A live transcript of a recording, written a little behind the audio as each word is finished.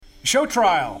Show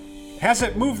trial. Has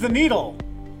it moved the needle?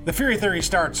 The Fury Theory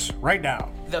starts right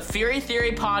now. The Fury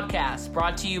Theory podcast,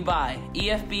 brought to you by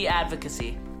EFB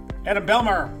Advocacy. Adam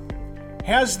Belmar,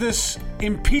 has this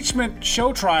impeachment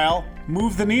show trial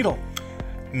moved the needle?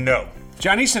 No.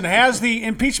 John Easton, has the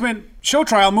impeachment show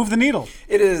trial moved the needle?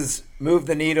 It has moved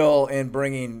the needle in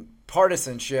bringing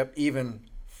partisanship even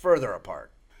further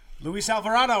apart. Luis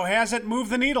Alvarado, has it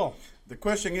moved the needle? The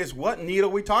question is, what needle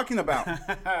are we talking about?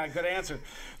 Good answer.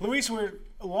 Luis, we're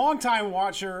a longtime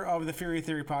watcher of the Fury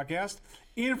Theory podcast.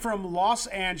 Ian from Los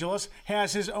Angeles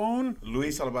has his own...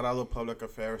 Luis Alvarado Public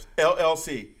Affairs,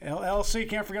 LLC. LLC,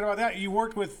 can't forget about that. You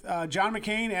worked with John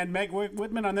McCain and Meg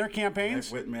Whitman on their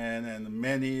campaigns. Meg Whitman and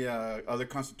many other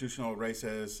constitutional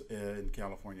races in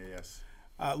California, yes.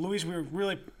 Luis, we're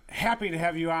really happy to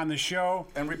have you on the show.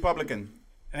 And Republican.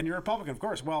 And you're a Republican, of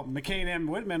course. Well, McCain and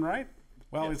Whitman, right?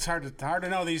 Well, yes. It's hard to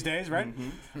know these days, right?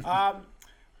 Mm-hmm.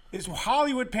 Is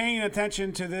Hollywood paying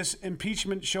attention to this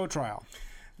impeachment show trial?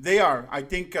 They are. I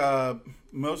think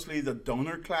mostly the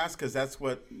donor class, because that's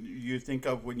what you think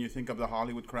of when you think of the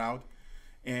Hollywood crowd.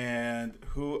 And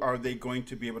who are they going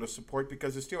to be able to support?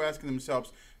 Because they're still asking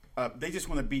themselves, they just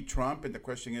want to beat Trump. And the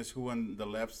question is, who on the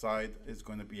left side is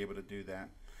going to be able to do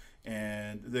that?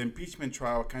 And the impeachment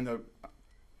trial kind of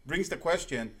brings the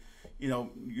question, you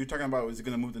know, you're talking about, is it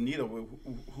going to move the needle?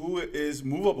 Who is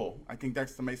movable? I think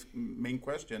that's the main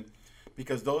question.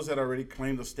 Because those that already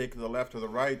claim the stake to the left or the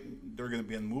right, they're going to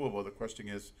be unmovable. The question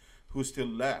is, who's still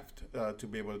left to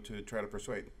be able to try to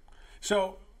persuade?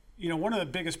 So, you know, one of the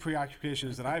biggest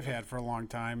preoccupations that I've had for a long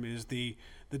time is the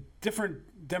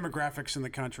different demographics in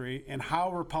the country and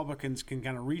how Republicans can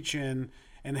kind of reach in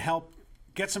and help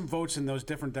get some votes in those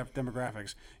different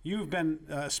demographics. You've been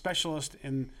a specialist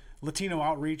in Latino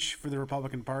outreach for the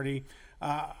Republican Party.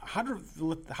 How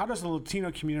does the Latino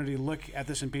community look at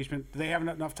this impeachment? Do they have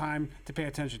enough time to pay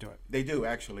attention to it? They do,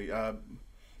 actually.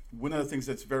 One of the things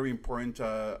that's very important,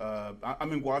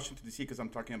 I'm in Washington, D.C. because I'm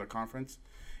talking at a conference,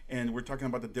 and we're talking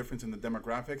about the difference in the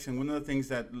demographics. And one of the things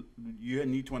that you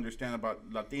need to understand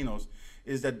about Latinos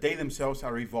is that they themselves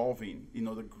are evolving. You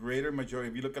know, the greater majority,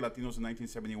 if you look at Latinos in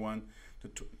 1971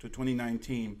 to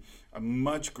 2019, a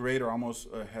much greater, almost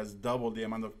has doubled the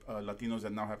amount of Latinos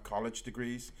that now have college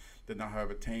degrees, that now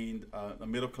have attained a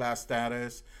middle-class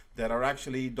status, that are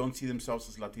actually don't see themselves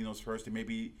as Latinos first. They may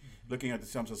be looking at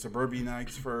themselves as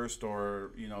suburbanites first,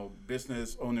 or, you know,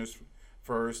 business owners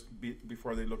first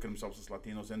before they look at themselves as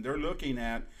Latinos. And they're looking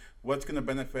at what's going to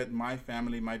benefit my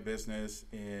family, my business,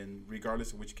 and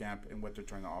regardless of which camp and what they're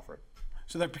trying to offer.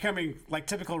 So they're becoming like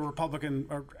typical Republican,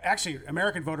 or actually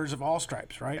American voters of all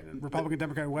stripes, right? Republican,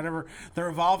 Democrat, whatever. They're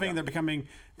evolving. Yeah.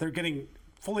 They're getting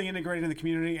fully integrated in the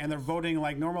community, and they're voting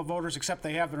like normal voters, except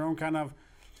they have their own kind of,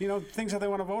 you know, things that they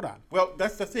want to vote on. Well,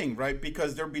 that's the thing, right?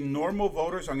 Because there'll be normal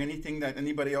voters on anything that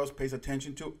anybody else pays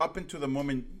attention to up until the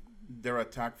moment they're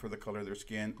attacked for the color of their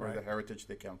skin or the heritage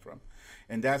they come from.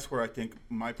 And that's where I think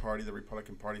my party, the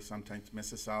Republican Party, sometimes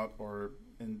misses out, or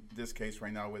in this case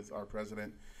right now with our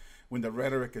president, when the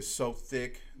rhetoric is so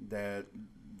thick that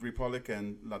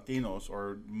Republican Latinos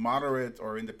or moderate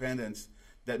or independents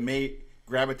that may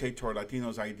gravitate toward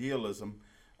Latinos' idealism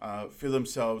feel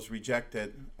themselves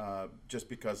rejected just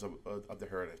because of the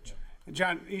heritage.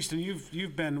 John Easton,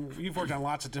 you've worked on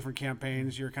lots of different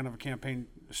campaigns. You're kind of a campaign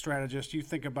strategist. You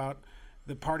think about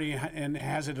the party and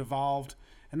has it evolved,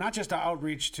 and not just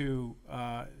outreach to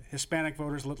Hispanic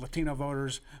voters, Latino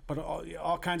voters, but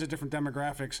all kinds of different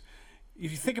demographics. If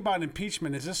you think about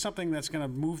impeachment, is this something that's going to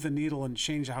move the needle and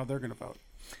change how they're going to vote?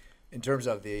 In terms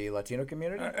of the Latino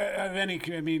community?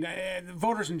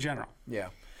 Voters in general. Yeah.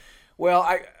 Well,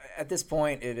 at this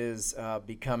point, it is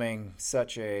becoming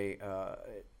such a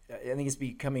I think it's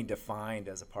becoming defined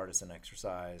as a partisan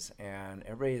exercise, and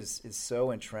everybody is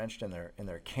so entrenched in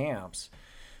their camps.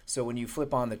 So when you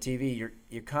flip on the TV,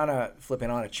 you're kind of flipping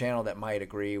on a channel that might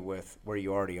agree with where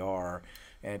you already are.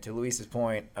 And to Luis's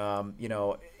point, you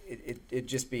know, it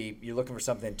just be you're looking for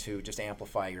something to just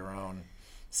amplify your own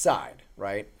side,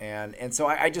 right? And so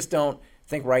I just don't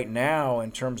think right now,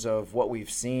 in terms of what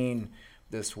we've seen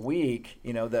this week,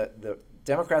 you know, the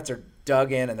Democrats are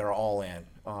dug in and they're all in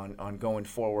on going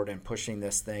forward and pushing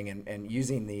this thing and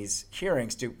using these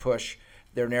hearings to push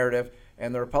their narrative,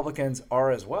 and the Republicans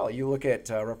are as well. You look at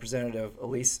Representative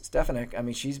Elise Stefanik. I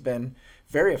mean, she's been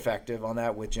very effective on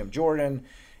that with Jim Jordan,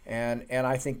 and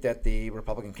I think that the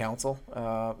Republican Council,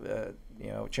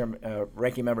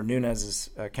 Ranking Member Nunes's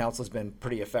council has been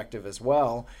pretty effective as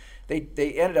well.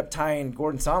 They ended up tying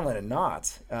Gordon Sondland in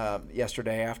knots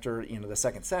yesterday after the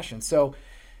second session. So,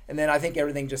 and then I think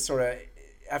everything just sort of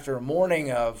after a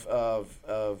morning of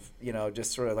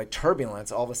just sort of like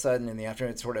turbulence, all of a sudden in the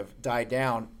afternoon it sort of died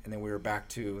down, and then we were back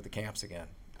to the camps again.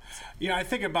 I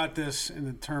think about this in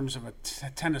the terms of a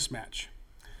tennis match,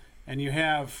 and you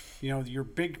have your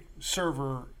big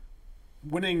server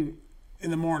winning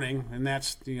in the morning, and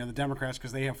that's the Democrats,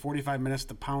 because they have 45 minutes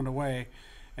to pound away,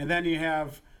 and then you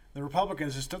have the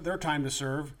Republicans, it's their time to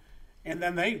serve, and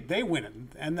then they win it,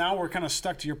 and now we're kind of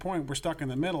stuck. To your point, we're stuck in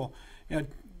the middle.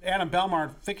 Adam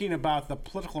Belmar, thinking about the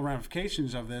political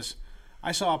ramifications of this,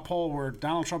 I saw a poll where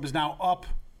Donald Trump is now up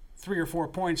 3 or 4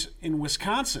 points in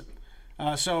Wisconsin.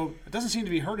 So it doesn't seem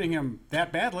to be hurting him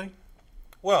that badly.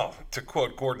 Well, to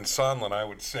quote Gordon Sondland, I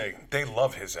would say they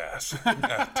love his ass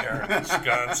there in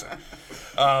Wisconsin.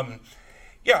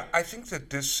 I think that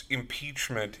this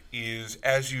impeachment is,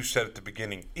 as you said at the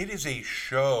beginning, it is a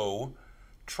show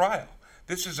trial.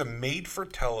 This is a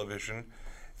made-for-television,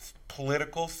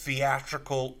 political,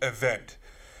 theatrical event.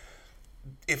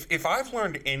 If I've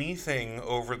learned anything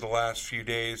over the last few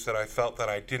days that I felt that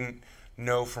I didn't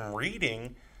know from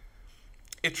reading,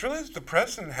 it's really that the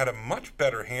president had a much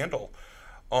better handle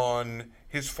on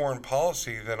his foreign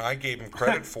policy than I gave him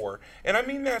credit for. And I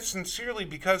mean that sincerely,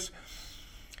 because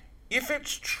if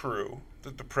it's true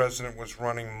that the president was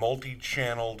running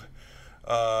multi-channeled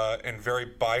and very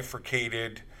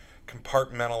bifurcated,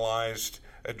 compartmentalized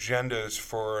agendas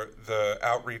for the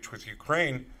outreach with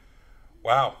Ukraine,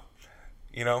 wow.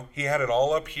 He had it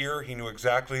all up here. He knew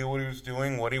exactly what he was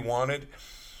doing, what he wanted.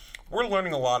 We're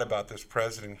learning a lot about this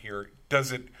president here.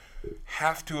 Does it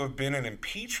have to have been an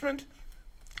impeachment?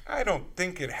 I don't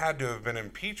think it had to have been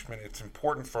impeachment. It's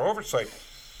important for oversight.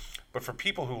 But for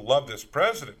people who love this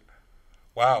president,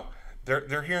 wow,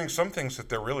 they're hearing some things that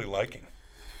they're really liking.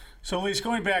 So, Elise,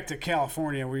 going back to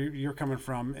California, where you're coming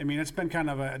from, I mean, it's been kind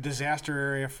of a disaster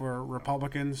area for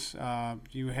Republicans.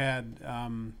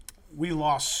 We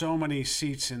lost so many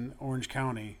seats in Orange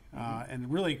County,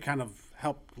 and really kind of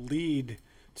helped lead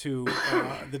to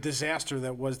the disaster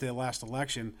that was the last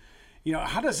election.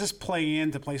 How does this play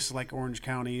into places like Orange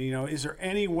County? Is there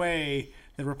any way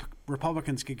that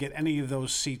Republicans could get any of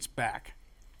those seats back?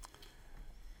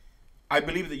 I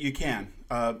believe that you can,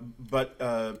 but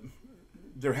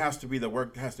there has to be the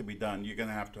work that has to be done. You're going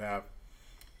to have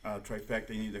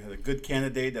trifecta. You need to have a good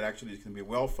candidate that actually is going to be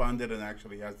well funded and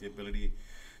actually has the ability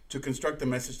to construct a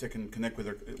message that can connect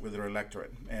with their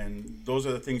electorate. And those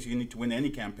are the things you need to win any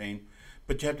campaign,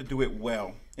 but you have to do it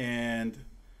well. And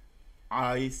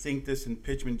I think this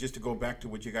impeachment, just to go back to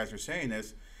what you guys are saying,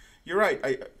 is you're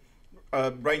right.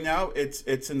 Right now,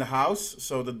 it's in the House,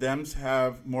 so the Dems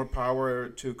have more power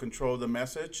to control the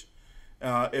message.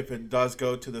 If it does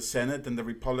go to the Senate, then the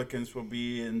Republicans will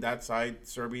be in that side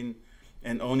serving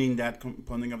and owning that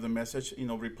component of the message.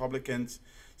 Republicans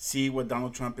see what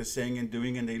Donald Trump is saying and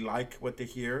doing, and they like what they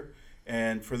hear.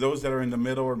 And for those that are in the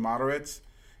middle or moderates,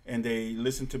 and they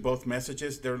listen to both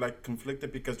messages, they're like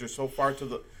conflicted because they're so far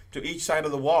to each side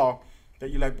of the wall that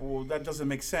you're like, well, that doesn't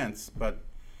make sense. But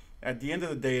at the end of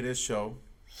the day, it is show.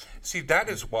 See, that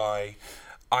is why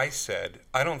I said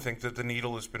I don't think that the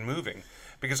needle has been moving,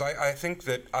 because I think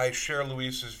that I share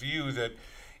Luis's view that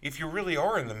if you really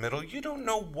are in the middle, you don't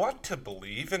know what to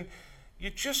believe, and you're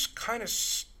just kind of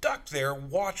stuck there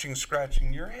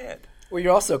scratching your head. Well,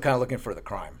 you're also kind of looking for the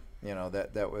crime.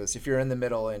 That was, if you're in the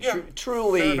middle and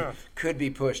truly could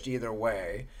be pushed either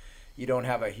way, you don't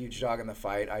have a huge dog in the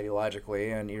fight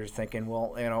ideologically, and you're thinking,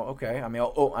 well, okay, I mean,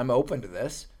 I'm open to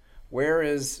this. Where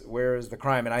is the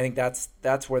crime? And I think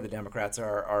that's where the Democrats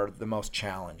are the most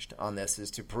challenged on this, is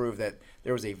to prove that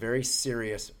there was a very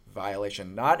serious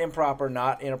violation, not improper,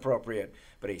 not inappropriate,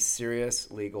 but a serious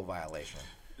legal violation.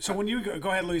 So when you go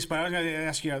ahead, Luis, but I was going to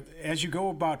ask you, as you go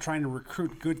about trying to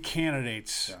recruit good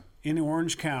candidates in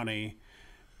Orange County,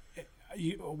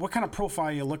 what kind of profile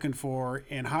are you looking for,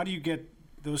 and how do you get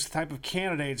those type of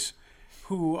candidates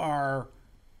who are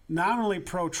not only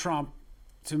pro-Trump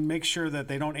to make sure that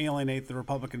they don't alienate the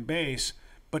Republican base,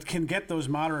 but can get those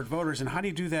moderate voters? And how do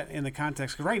you do that in the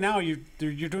context? Because right now you're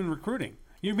doing recruiting.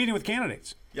 You're meeting with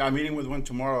candidates. Yeah, I'm meeting with one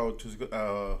tomorrow.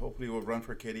 Hopefully we'll run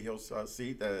for Katie Hill's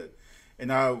seat. And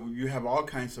now you have all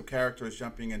kinds of characters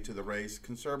jumping into the race,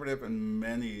 conservative and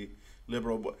many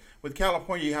liberal. But with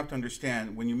California, you have to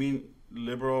understand, when you mean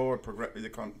liberal or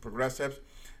progressives,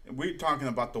 we're talking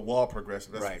about the wall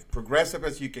progressive. That's right. Progressive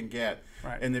as you can get.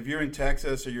 Right. And if you're in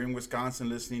Texas or you're in Wisconsin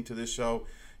listening to this show,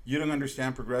 you don't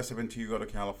understand progressive until you go to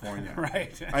California.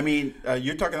 Right. I mean,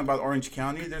 you're talking about Orange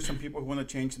County. There's some people who want to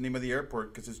change the name of the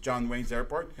airport because it's John Wayne's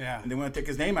airport. Yeah. And they want to take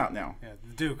his name out now. Yeah,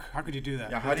 the Duke. How could you do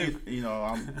that? Yeah. How do you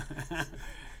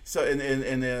so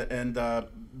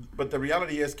but the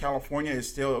reality is California is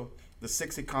still the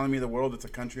sixth economy of the world. It's a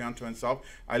country unto itself.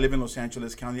 I live in Los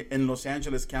Angeles County. In Los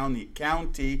Angeles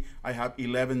County, I have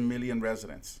 11 million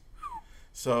residents.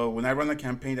 So when I run a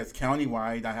campaign that's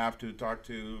countywide, I have to talk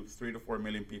to 3 to 4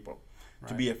 million people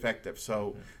to be effective.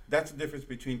 So that's the difference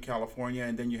between California,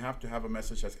 and then you have to have a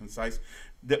message that's concise.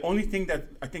 The only thing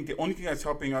that's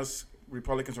helping us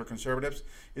Republicans or conservatives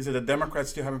is that the Democrats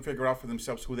still haven't figured out for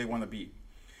themselves who they want to be.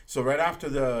 So right after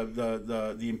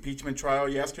the impeachment trial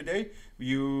yesterday,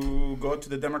 you go to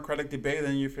the Democratic debate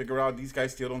and you figure out these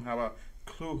guys still don't have a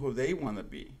clue who they want to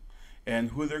be and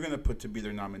who they're going to put to be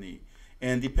their nominee.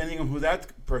 And depending on who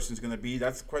that person's going to be,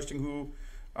 that's the question who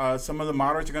some of the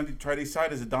moderates are going to try to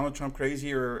decide. Is it Donald Trump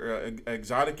crazy or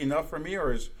exotic enough for me,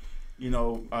 or is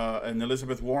an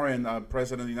Elizabeth Warren,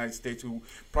 president of the United States, who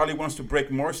probably wants to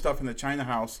break more stuff in the China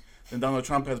house than Donald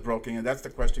Trump has broken? And that's the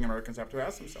question Americans have to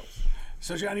ask themselves.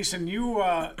 So, John Easton,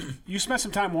 you spent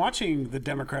some time watching the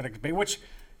Democratic debate, which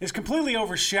is completely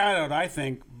overshadowed, I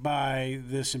think, by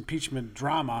this impeachment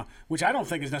drama, which I don't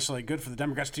think is necessarily good for the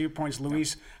Democrats. To your points,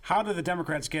 Luis, how do the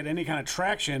Democrats get any kind of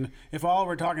traction if all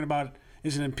we're talking about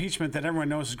is an impeachment that everyone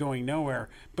knows is going nowhere?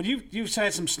 But you've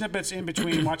had some snippets in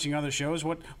between watching other shows.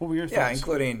 What were your thoughts? Yeah,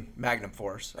 including Magnum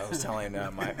Force. I was telling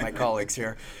my colleagues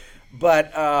here.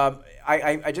 But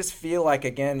I just feel like,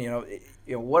 again,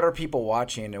 what are people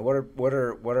watching, and what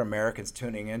are Americans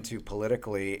tuning into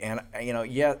politically? And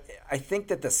I think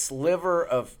that the sliver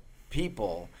of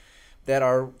people that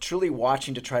are truly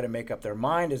watching to try to make up their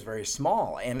mind is very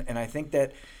small. And I think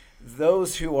that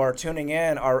those who are tuning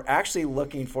in are actually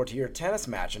looking for, to your tennis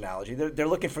match analogy, they're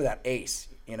looking for that ace,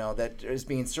 that is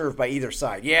being served by either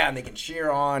side. Yeah, and they can cheer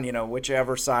on,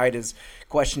 whichever side is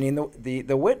questioning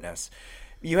the witness.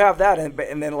 You have that,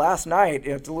 and then last night,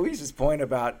 to Luis's point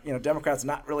about Democrats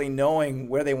not really knowing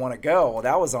where they want to go, well,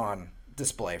 that was on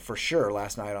display for sure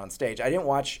last night on stage. I didn't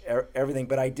watch everything,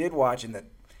 but I did watch in the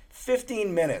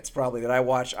 15 minutes probably that I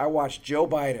watched Joe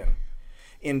Biden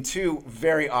in 2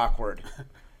 very awkward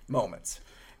moments,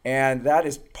 and that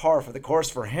is par for the course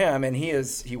for him. And he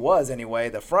was anyway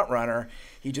the front runner.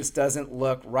 He just doesn't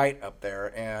look right up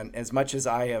there. And as much as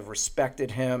I have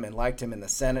respected him and liked him in the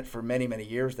Senate for many, many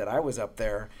years that I was up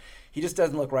there, he just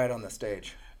doesn't look right on the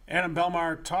stage. Adam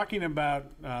Belmar, talking about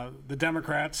the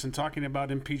Democrats and talking about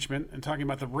impeachment and talking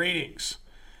about the ratings.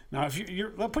 Now, if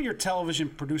let's put your television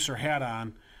producer hat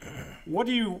on. What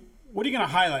are you going to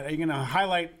highlight? Are you going to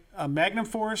highlight Magnum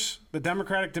Force, the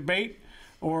Democratic debate,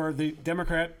 or the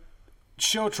Democrat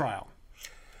show trial?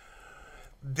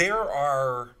 There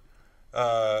are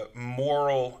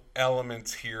moral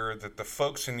elements here that the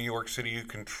folks in New York City who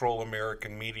control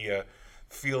American media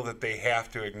feel that they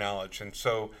have to acknowledge. And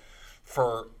so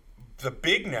for the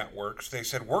big networks, they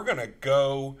said, we're going to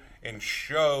go and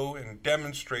show and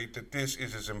demonstrate that this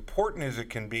is as important as it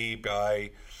can be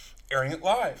by airing it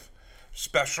live.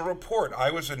 Special report.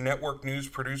 I was a network news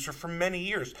producer for many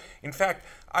years. In fact,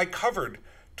 I covered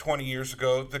 20 years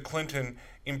ago the Clinton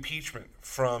impeachment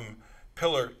from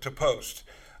pillar to post.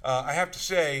 I have to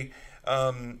say,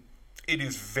 it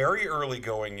is very early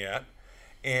going yet,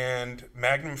 and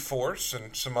Magnum Force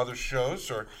and some other shows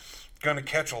are going to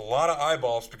catch a lot of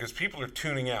eyeballs because people are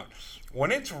tuning out.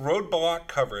 When it's roadblock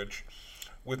coverage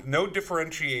with no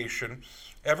differentiation,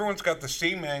 everyone's got the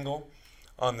same angle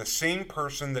on the same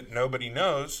person that nobody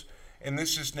knows, and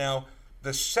this is now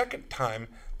the second time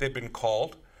they've been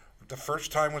called. The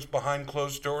first time was behind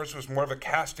closed doors. It was more of a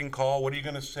casting call. What are you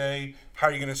going to say? How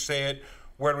are you going to say it?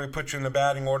 Where do we put you in the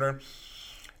batting order?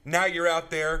 Now you're out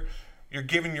there. You're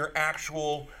giving your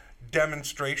actual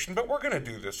demonstration. But we're going to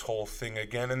do this whole thing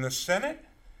again in the Senate.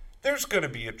 There's going to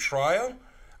be a trial.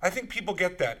 I think people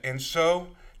get that. And so,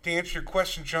 to answer your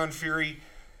question, John Fury,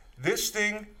 this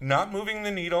thing not moving the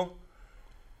needle,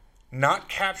 not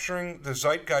capturing the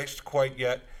zeitgeist quite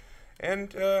yet,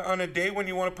 and on a day when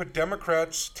you want to put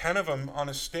Democrats, 10 of them, on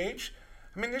a stage,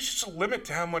 I mean, there's just a limit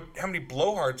to how many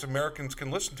blowhards Americans can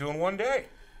listen to in one day.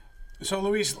 So,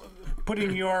 Luis,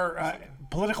 putting your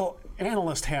political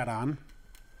analyst hat on,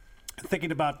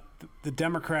 thinking about the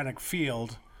Democratic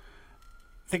field,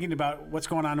 thinking about what's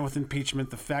going on with impeachment,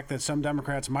 the fact that some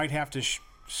Democrats might have to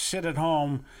sit at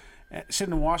home, sit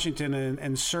in Washington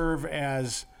and serve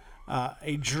as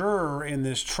a juror in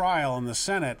this trial in the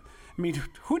Senate. I mean,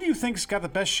 who do you think's got the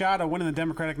best shot of winning the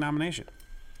Democratic nomination?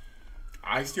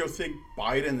 I still think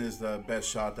Biden is the best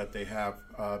shot that they have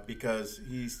because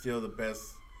he's still the best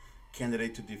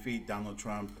candidate to defeat Donald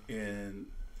Trump in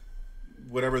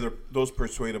whatever those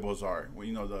persuadables are.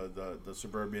 Well, the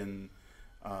suburban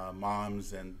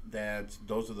moms and dads,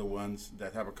 those are the ones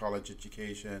that have a college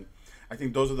education. I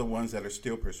think those are the ones that are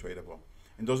still persuadable.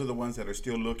 And those are the ones that are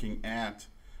still looking at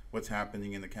what's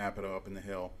happening in the Capitol up in the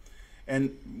Hill.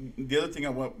 And the other thing I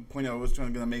was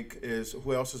trying to make is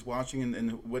who else is watching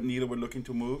and what needle we're looking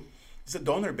to move. It's a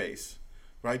donor base,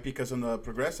 right? Because on the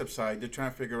progressive side, they're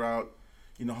trying to figure out,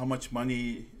 how much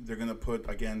money they're going to put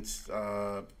against,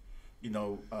 their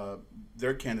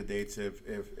candidates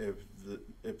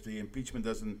if the impeachment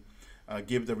doesn't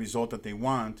give the result that they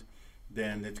want.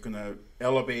 Then it's going to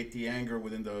elevate the anger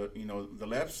within the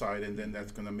left side, and then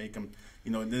that's going to make them,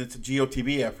 then it's a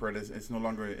GOTV effort. It's no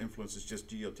longer an influence; it's just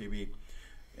GOTV.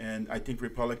 And I think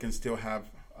Republicans still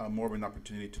have more of an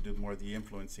opportunity to do more of the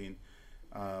influencing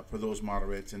for those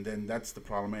moderates, and then that's the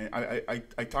problem.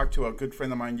 I talked to a good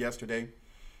friend of mine yesterday,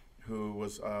 who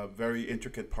was a very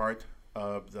intricate part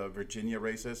of the Virginia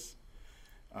races,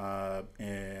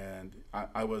 and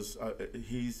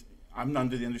I'm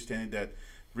under the understanding that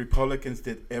Republicans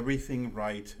did everything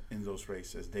right in those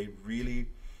races. They really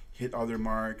hit all their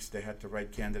marks. They had the right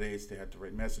candidates. They had the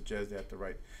right messages.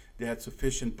 They had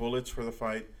sufficient bullets for the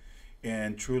fight.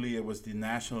 And truly, it was the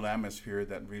national atmosphere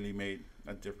that really made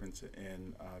a difference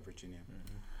in Virginia.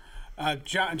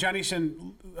 John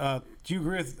Easton, do you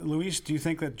agree with Luis? Do you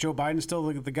think that Joe Biden's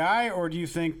still the guy, or do you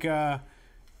think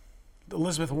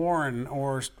Elizabeth Warren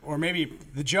or maybe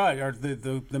the judge or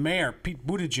the mayor, Pete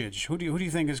Buttigieg? Who do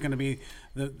you think is going to be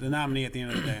the nominee at the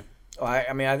end of the day? Well,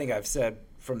 I think I've said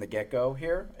from the get-go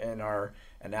here in our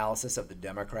analysis of the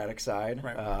Democratic side,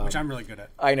 right, which I'm really good at.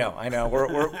 I know.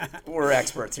 We're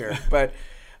experts here, but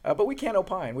we can't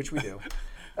opine, which we do.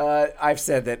 I've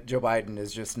said that Joe Biden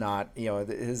is just not.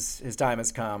 His time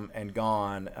has come and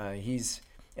gone.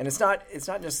 And it's not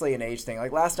necessarily an age thing.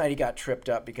 Like last night, he got tripped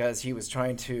up because he was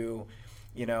trying to,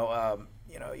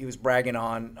 he was bragging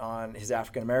on his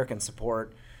African American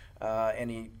support,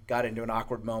 and he got into an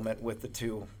awkward moment with the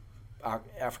two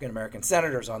African American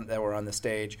senators that were on the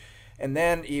stage, and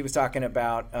then he was talking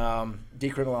about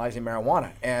decriminalizing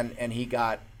marijuana, and he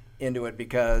got into it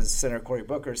because Senator Cory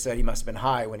Booker said he must have been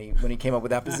high when he came up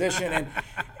with that position, and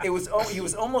he was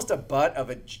almost a butt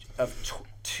of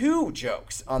two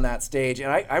jokes on that stage,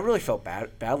 and I really felt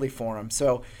badly for him.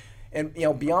 So, and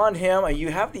beyond him, you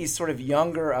have these sort of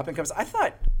younger up and comers. I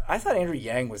thought Andrew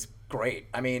Yang was great.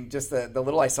 I mean, just the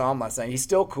little I saw him last night, he's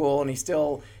still cool, and he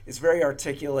still is very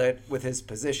articulate with his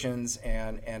positions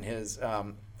and his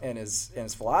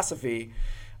philosophy.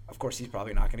 Of course, he's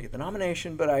probably not going to get the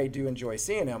nomination, but I do enjoy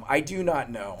seeing him. I do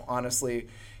not know, honestly.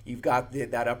 You've got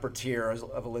that upper tier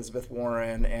of Elizabeth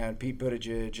Warren and Pete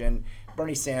Buttigieg and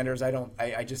Bernie Sanders.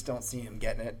 I just don't see him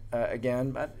getting it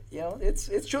again. But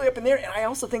it's truly up in there. And I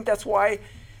also think that's why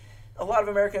a lot of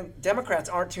American Democrats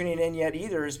aren't tuning in yet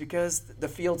either, is because the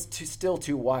field's still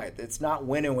too wide. It's not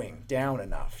winnowing down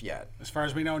enough yet. As far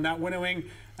as we know, not winnowing.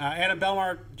 Adam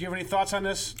Belmar, do you have any thoughts on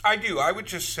this? I do. I would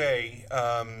just say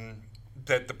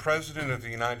that the President of the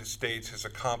United States has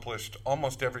accomplished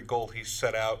almost every goal he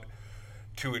set out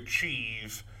to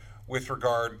achieve with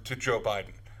regard to Joe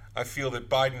Biden. I feel that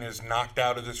Biden is knocked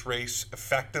out of this race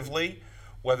effectively,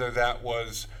 whether that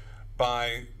was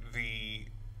by the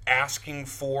asking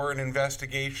for an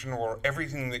investigation or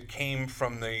everything that came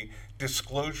from the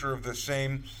disclosure of the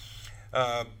same.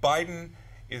 Biden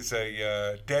is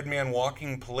a dead man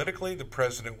walking politically. The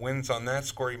president wins on that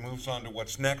score. He moves on to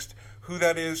what's next. Who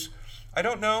that is, I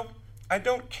don't know. I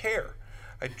don't care.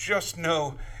 I just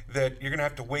know that you're going to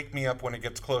have to wake me up when it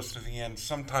gets close to the end,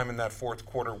 sometime in that fourth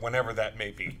quarter, whenever that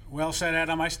may be. Well said,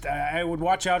 Adam. I would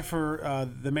watch out for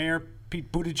the mayor, Pete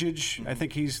Buttigieg. Mm-hmm. I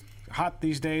think he's hot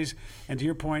these days. And to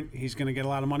your point, he's going to get a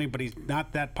lot of money, but he's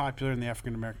not that popular in the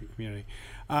African-American community.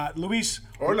 Luis?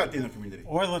 Or Latino community.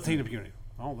 Or the Latino community.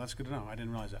 Oh, that's good to know. I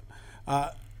didn't realize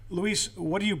that. Luis,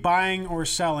 what are you buying or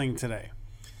selling today?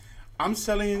 I'm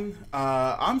selling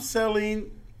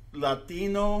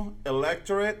Latino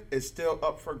electorate is still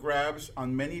up for grabs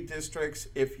on many districts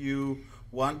if you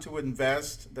want to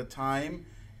invest the time,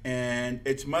 and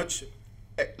it's much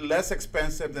less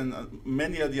expensive than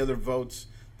many of the other votes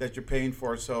that you're paying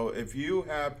for. So if you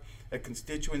have a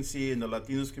constituency in the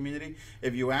Latinos community,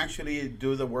 if you actually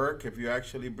do the work, if you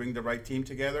actually bring the right team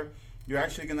together, you're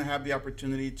actually going to have the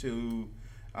opportunity to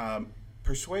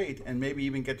persuade and maybe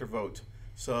even get their vote.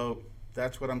 So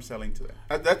that's what I'm selling today.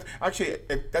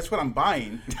 That's what I'm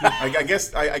buying. I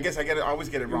guess I always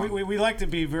get it wrong. We like to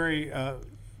be very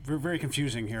very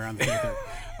confusing here on the Twitter.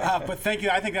 But thank you.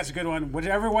 I think that's a good one.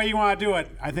 Whatever way you want to do it,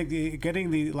 I think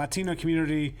getting the Latino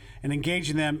community and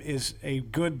engaging them is a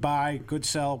good buy, good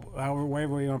sell, however way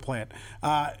you want to play it.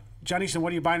 John Easton,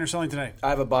 what are you buying or selling today? I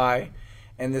have a buy,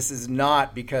 and this is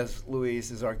not because Luis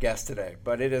is our guest today,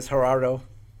 but it is Gerardo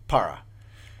Parra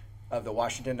of the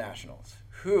Washington Nationals,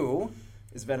 who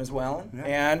is Venezuelan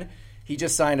and he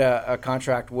just signed a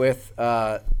contract with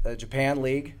a Japan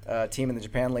League, team in the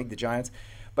Japan League, the Giants.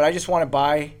 But I just want to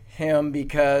buy him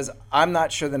because I'm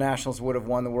not sure the Nationals would have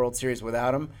won the World Series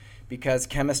without him, because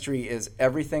chemistry is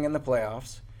everything in the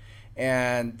playoffs.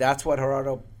 And that's what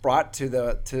Gerardo brought to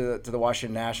the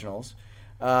Washington Nationals.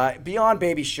 Beyond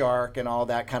Baby Shark and all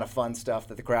that kind of fun stuff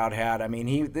that the crowd had. I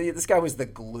mean, this guy was the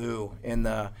glue in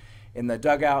the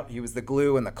dugout. He was the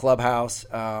glue in the clubhouse.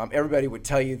 Everybody would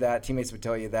tell you that. Teammates would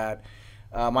tell you that.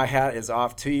 My hat is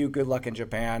off to you. Good luck in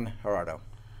Japan, Gerardo.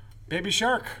 Baby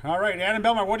Shark. All right, Adam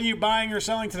Belmar, what are you buying or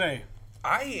selling today?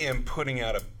 I am putting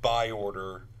out a buy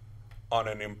order on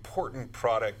an important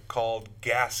product called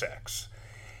GasX.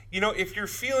 You know, if you're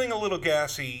feeling a little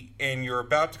gassy and you're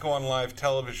about to go on live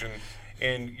television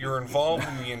and you're involved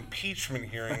in the impeachment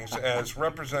hearings, as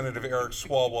Representative Eric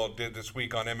Swalwell did this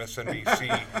week on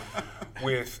MSNBC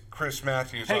with Chris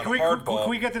Matthews on Hardball. Can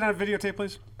we get that on videotape,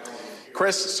 please?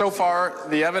 Chris, so far,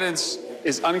 the evidence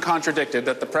is uncontradicted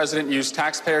that the president used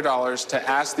taxpayer dollars to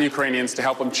ask the Ukrainians to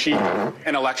help him cheat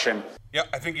an election. Yeah,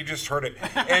 I think you just heard it.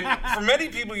 And for many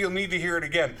people, you'll need to hear it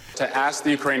again. To ask the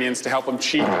Ukrainians to help him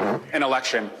cheat an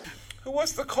election. Who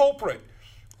was the culprit?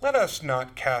 Let us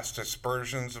not cast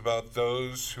aspersions about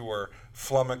those who are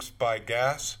flummoxed by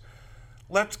gas.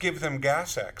 Let's give them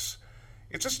GasX.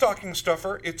 It's a stocking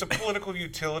stuffer. It's a political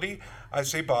utility. I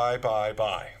say buy, buy,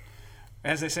 buy.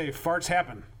 As they say, farts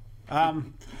happen.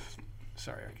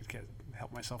 Sorry, I can't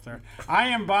help myself there. I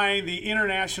am buying the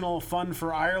International Fund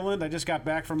for Ireland. I just got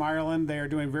back from Ireland. They are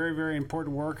doing very, very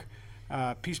important work,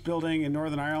 peace building in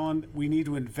Northern Ireland. We need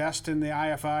to invest in the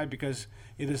IFI because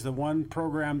it is the one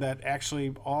program that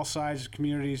actually all sides of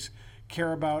communities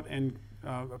care about and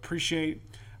appreciate.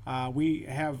 We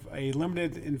have a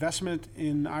limited investment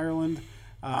in Ireland,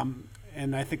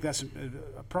 and I think that's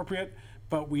appropriate.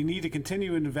 But we need to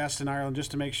continue to invest in Ireland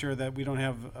just to make sure that we don't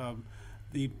have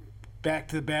the back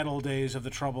to the bad old days of the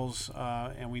Troubles,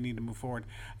 and we need to move forward.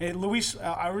 Hey, Luis,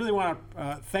 I really want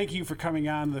to thank you for coming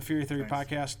on the Fury Theory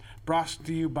podcast, brought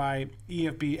to you by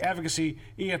EFB Advocacy.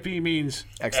 EFB means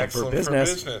Excellent for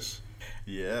business.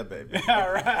 Yeah, baby.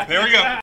 All right. There we go.